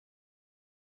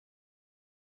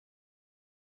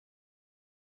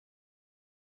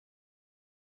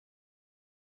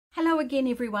Hello again,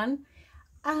 everyone.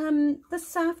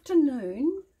 This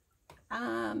afternoon,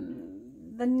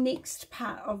 the next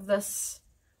part of this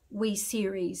wee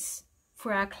series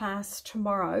for our class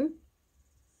tomorrow,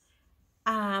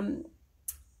 I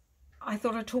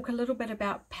thought I'd talk a little bit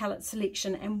about palette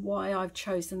selection and why I've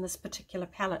chosen this particular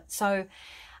palette. So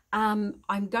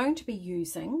I'm going to be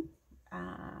using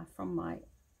from my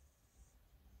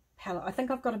palette. I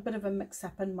think I've got a bit of a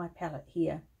mix-up in my palette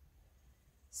here.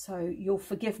 So you'll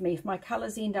forgive me if my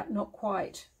colours end up not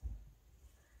quite.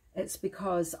 It's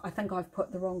because I think I've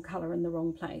put the wrong colour in the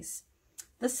wrong place.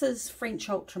 This is French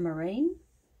Ultramarine.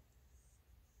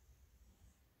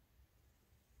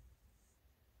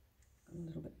 A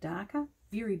little bit darker.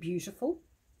 Very beautiful.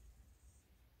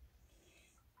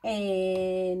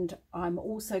 And I'm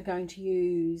also going to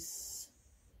use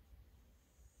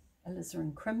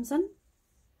Alizarin Crimson.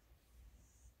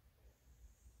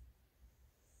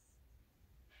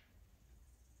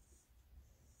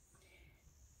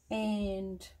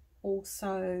 And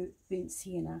also burnt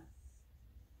sienna.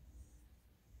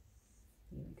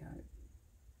 There we go.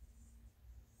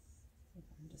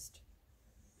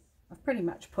 I've pretty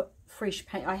much put fresh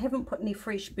paint. I haven't put any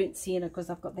fresh burnt sienna because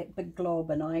I've got that big glob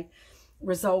and I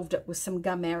resolved it with some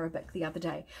gum arabic the other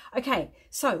day. Okay,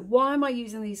 so why am I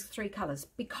using these three colours?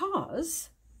 Because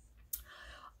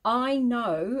I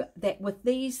know that with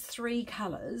these three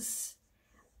colours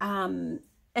in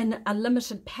a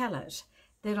limited palette,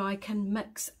 that I can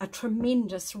mix a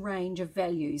tremendous range of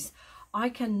values. I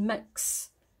can mix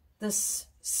this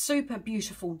super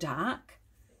beautiful dark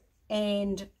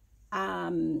and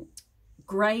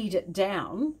grade it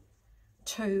down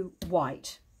to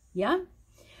white, yeah?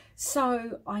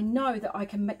 So I know that I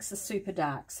can mix a super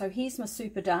dark. So here's my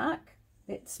super dark.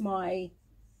 That's my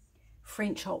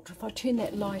French Ultra. If I turn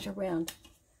that light around,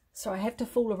 so I have to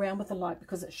fool around with the light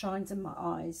because it shines in my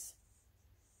eyes.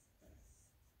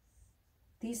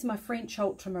 There's my French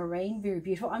Ultramarine, very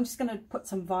beautiful. I'm just going to put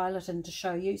some violet in to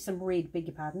show you, some red, beg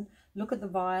your pardon. Look at the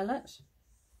violet.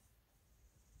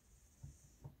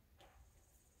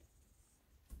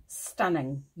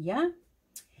 Stunning, yeah?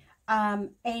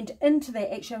 And into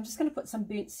that, actually, I'm just going to put some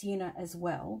burnt sienna as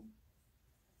well.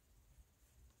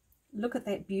 Look at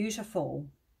that beautiful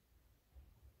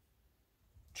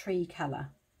tree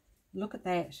colour. Look at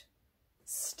that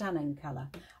stunning colour.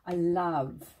 I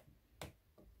love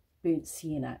burnt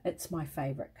sienna. It's my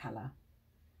favourite colour.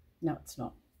 No, it's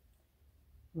not.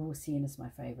 Raw sienna is my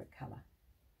favourite colour.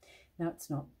 No,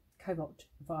 it's not. Cobalt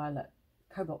violet,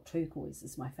 cobalt turquoise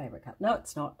is my favourite colour. No,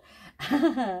 it's not.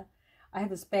 I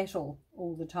have this battle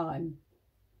all the time.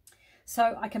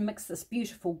 So I can mix this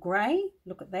beautiful grey.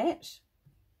 Look at that.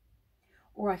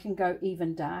 Or I can go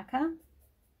even darker.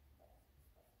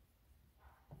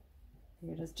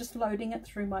 There it is. Just loading it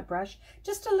through my brush.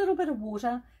 Just a little bit of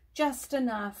water. Just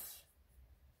enough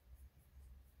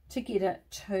to get it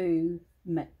to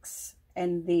mix.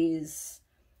 And there's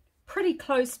pretty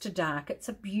close to dark. It's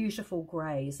a beautiful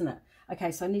grey, isn't it?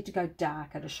 Okay, so I need to go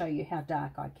darker to show you how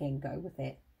dark I can go with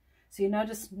that. So you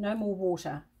notice no more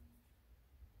water.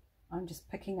 I'm just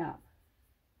picking up.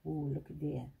 Oh, look at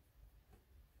there.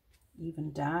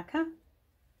 Even darker.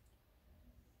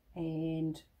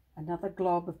 And another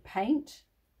glob of paint.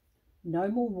 No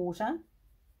more water.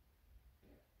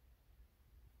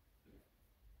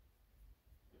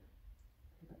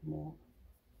 More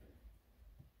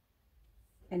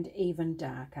and even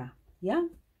darker, yeah,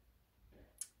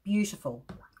 beautiful.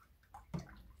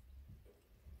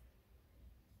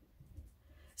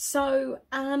 So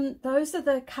those are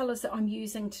the colors that I'm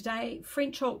using today: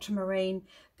 French Ultramarine,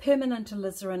 Permanent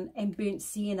Alizarin, and burnt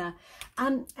sienna.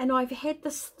 And I've had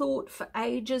this thought for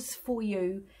ages for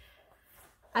you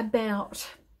about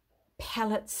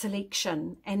palette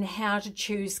selection and how to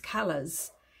choose colors.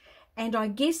 And I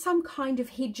guess I'm kind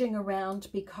of hedging around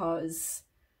because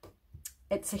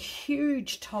it's a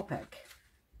huge topic.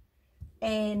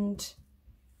 And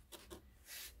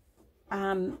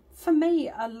for me,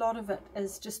 a lot of it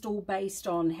is just all based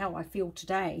on how I feel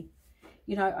today.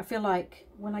 You know, I feel like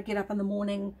when I get up in the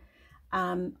morning,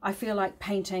 I feel like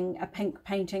painting a pink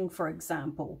painting, for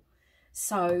example.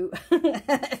 So,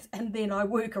 and then I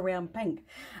work around pink.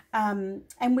 And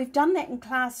we've done that in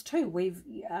class too. We've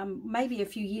maybe a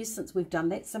few years since we've done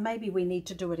that, so maybe we need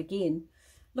to do it again.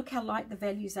 Look how light the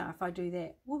values are if I do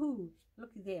that. Woohoo, look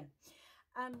at there.